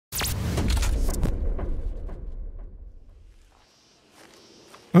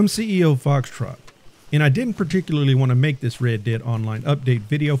I'm CEOFoxtrot, and I didn't particularly want to make this Red Dead Online update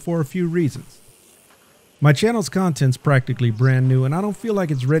video for a few reasons. My channel's content's practically brand new, and I don't feel like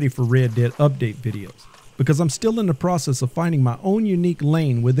it's ready for Red Dead update videos, because I'm still in the process of finding my own unique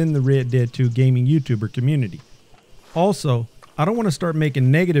lane within the Red Dead 2 gaming YouTuber community. Also, I don't want to start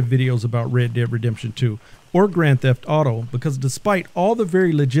making negative videos about Red Dead Redemption 2 or Grand Theft Auto, because despite all the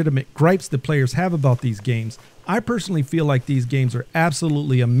very legitimate gripes that players have about these games, I personally feel like these games are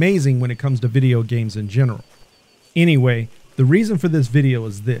absolutely amazing when it comes to video games in general. Anyway, the reason for this video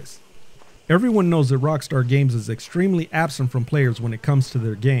is this. Everyone knows that Rockstar Games is extremely absent from players when it comes to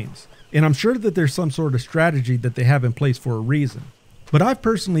their games, and I'm sure that there's some sort of strategy that they have in place for a reason. But I've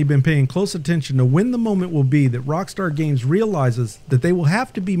personally been paying close attention to when the moment will be that Rockstar Games realizes that they will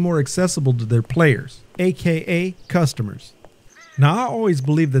have to be more accessible to their players, aka customers. Now, I always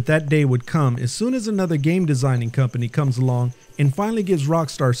believed that that day would come as soon as another game designing company comes along and finally gives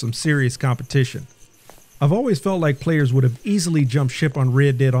Rockstar some serious competition. I've always felt like players would have easily jumped ship on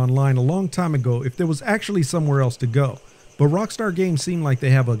Red Dead Online a long time ago if there was actually somewhere else to go, but Rockstar Games seem like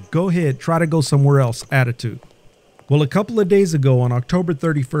they have a go ahead, try to go somewhere else attitude. Well, a couple of days ago on October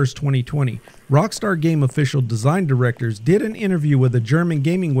 31st, 2020, Rockstar Game official design directors did an interview with a German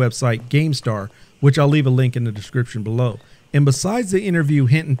gaming website, GameStar, which I'll leave a link in the description below. And besides the interview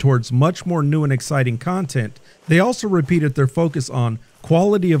hinting towards much more new and exciting content, they also repeated their focus on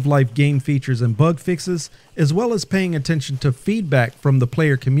quality of life game features and bug fixes, as well as paying attention to feedback from the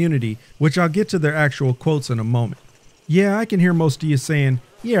player community, which I'll get to their actual quotes in a moment. Yeah, I can hear most of you saying,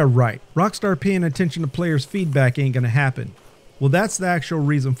 yeah, right, Rockstar paying attention to players' feedback ain't gonna happen. Well, that's the actual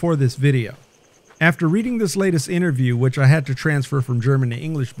reason for this video. After reading this latest interview, which I had to transfer from German to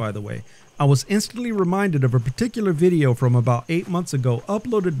English by the way, I was instantly reminded of a particular video from about 8 months ago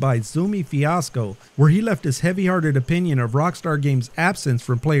uploaded by ZUMIE FIASCO, where he left his heavy-hearted opinion of Rockstar Games' absence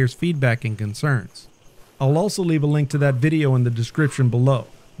from players' feedback and concerns. I'll also leave a link to that video in the description below,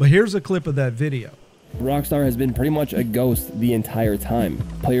 but here's a clip of that video. Rockstar has been pretty much a ghost the entire time.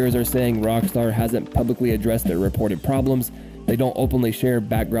 Players are saying Rockstar hasn't publicly addressed their reported problems, they don't openly share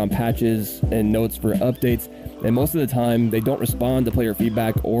background patches and notes for updates, and most of the time they don't respond to player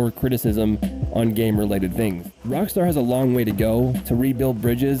feedback or criticism on game-related things. Rockstar has a long way to go to rebuild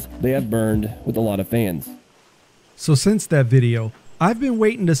bridges they have burned with a lot of fans. So since that video, I've been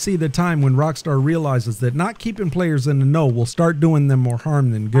waiting to see the time when Rockstar realizes that not keeping players in the know will start doing them more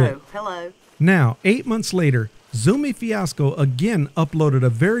harm than good. Oh, hello. Now, 8 months later, ZUMIE FIASCO again uploaded a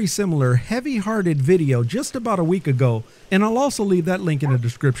very similar heavy-hearted video just about a week ago, and I'll also leave that link in the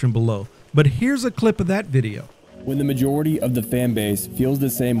description below. But here's a clip of that video. When the majority of the fan base feels the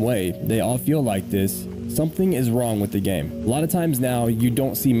same way, they all feel like this, something is wrong with the game. A lot of times now, you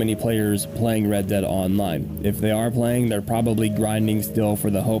don't see many players playing Red Dead Online. If they are playing, they're probably grinding still for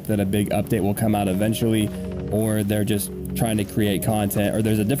the hope that a big update will come out eventually, or they're just trying to create content, or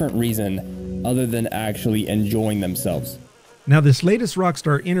there's a different reason other than actually enjoying themselves. Now, this latest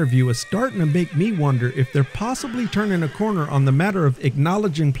Rockstar interview is starting to make me wonder if they're possibly turning a corner on the matter of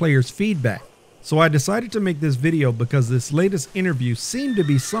acknowledging players' feedback. So I decided to make this video because this latest interview seemed to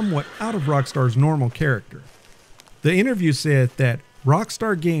be somewhat out of Rockstar's normal character. The interview said that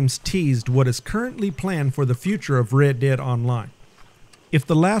Rockstar Games teased what is currently planned for the future of Red Dead Online. If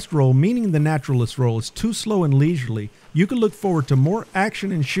the last role, meaning the naturalist role, is too slow and leisurely, you can look forward to more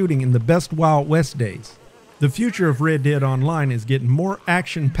action and shooting in the best Wild West days. The future of Red Dead Online is getting more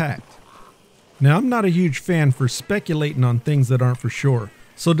action-packed. Now, I'm not a huge fan for speculating on things that aren't for sure,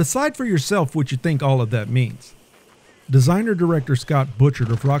 so decide for yourself what you think all of that means. Designer-director Scott Butchert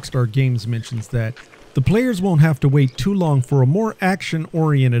of Rockstar Games mentions that the players won't have to wait too long for a more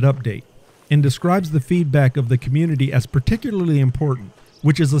action-oriented update, and describes the feedback of the community as particularly important,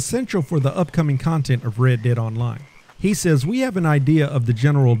 which is essential for the upcoming content of Red Dead Online. He says, "We have an idea of the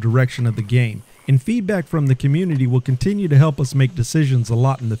general direction of the game, and feedback from the community will continue to help us make decisions a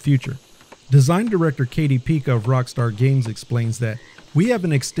lot in the future." Design director Katie Pika of Rockstar Games explains that, "We have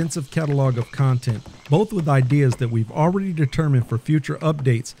an extensive catalog of content, both with ideas that we've already determined for future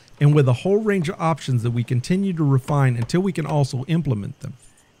updates and with a whole range of options that we continue to refine until we can also implement them."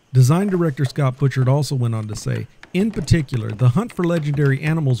 Design director Scott Butchert also went on to say, "In particular, the hunt for legendary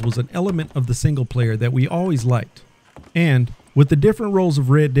animals was an element of the single player that we always liked. And with the different roles of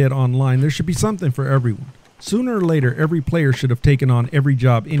Red Dead Online, there should be something for everyone. Sooner or later, every player should have taken on every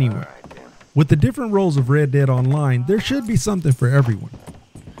job anyway. With the different roles of Red Dead Online, there should be something for everyone.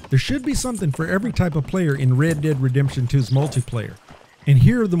 There should be something for every type of player in Red Dead Redemption 2's multiplayer." And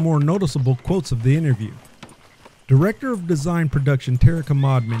here are the more noticeable quotes of the interview. Director of Design Production Tarek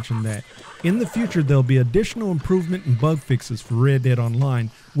Ahmad mentioned that in the future there'll be additional improvement and bug fixes for Red Dead Online,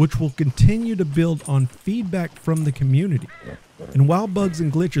 which will continue to build on feedback from the community. And while bugs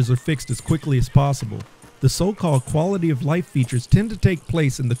and glitches are fixed as quickly as possible, the so-called quality of life features tend to take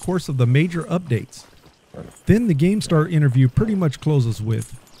place in the course of the major updates. Then the GameStar interview pretty much closes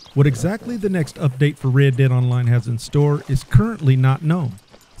with, what exactly the next update for Red Dead Online has in store is currently not known.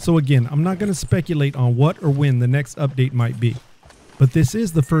 So again, I'm not going to speculate on what or when the next update might be. But this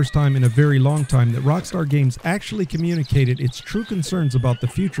is the first time in a very long time that Rockstar Games actually communicated its true concerns about the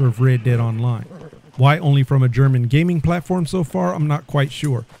future of Red Dead Online. Why only from a German gaming platform so far, I'm not quite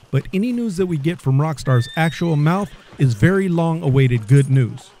sure. But any news that we get from Rockstar's actual mouth is very long-awaited good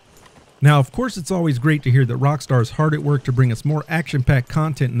news. Now, of course, it's always great to hear that Rockstar is hard at work to bring us more action-packed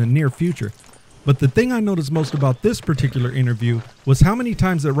content in the near future. But the thing I noticed most about this particular interview was how many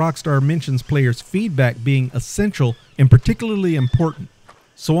times that Rockstar mentions players' feedback being essential and particularly important.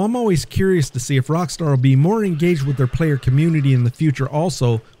 So I'm always curious to see if Rockstar will be more engaged with their player community in the future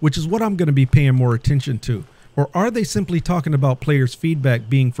also, which is what I'm going to be paying more attention to. Or are they simply talking about players' feedback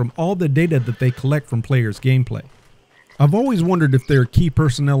being from all the data that they collect from players' gameplay? I've always wondered if there are key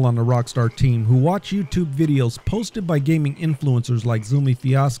personnel on the Rockstar team who watch YouTube videos posted by gaming influencers like ZUMIE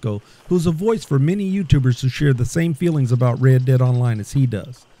FIASCO, who's a voice for many YouTubers who share the same feelings about Red Dead Online as he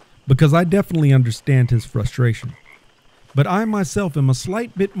does. Because I definitely understand his frustration. But I myself am a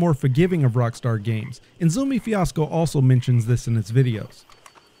slight bit more forgiving of Rockstar Games, and ZUMIE FIASCO also mentions this in his videos.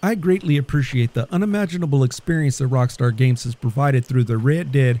 I greatly appreciate the unimaginable experience that Rockstar Games has provided through the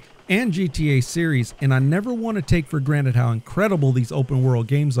Red Dead and GTA series, and I never want to take for granted how incredible these open world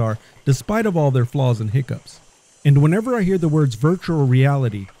games are, despite of all their flaws and hiccups. And whenever I hear the words virtual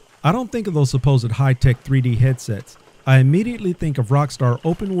reality, I don't think of those supposed high-tech 3D headsets. I immediately think of Rockstar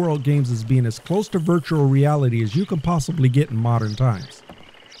open world games as being as close to virtual reality as you can possibly get in modern times.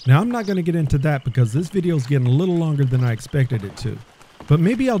 Now, I'm not going to get into that because this video is getting a little longer than I expected it to. But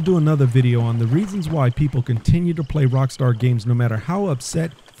maybe I'll do another video on the reasons why people continue to play Rockstar Games no matter how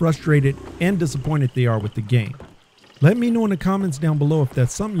upset, frustrated, and disappointed they are with the game. Let me know in the comments down below if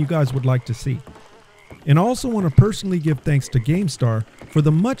that's something you guys would like to see. And I also want to personally give thanks to GameStar for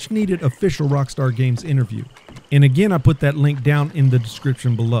the much needed official Rockstar Games interview. And again, I put that link down in the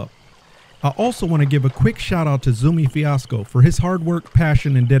description below. I also want to give a quick shout out to ZUMIE FIASCO for his hard work,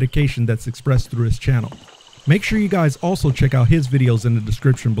 passion, and dedication that's expressed through his channel. Make sure you guys also check out his videos in the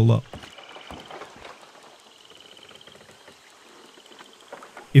description below.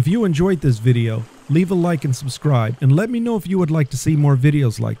 If you enjoyed this video, leave a like and subscribe, and let me know if you would like to see more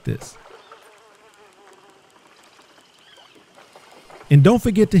videos like this. And don't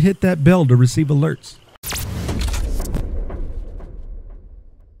forget to hit that bell to receive alerts.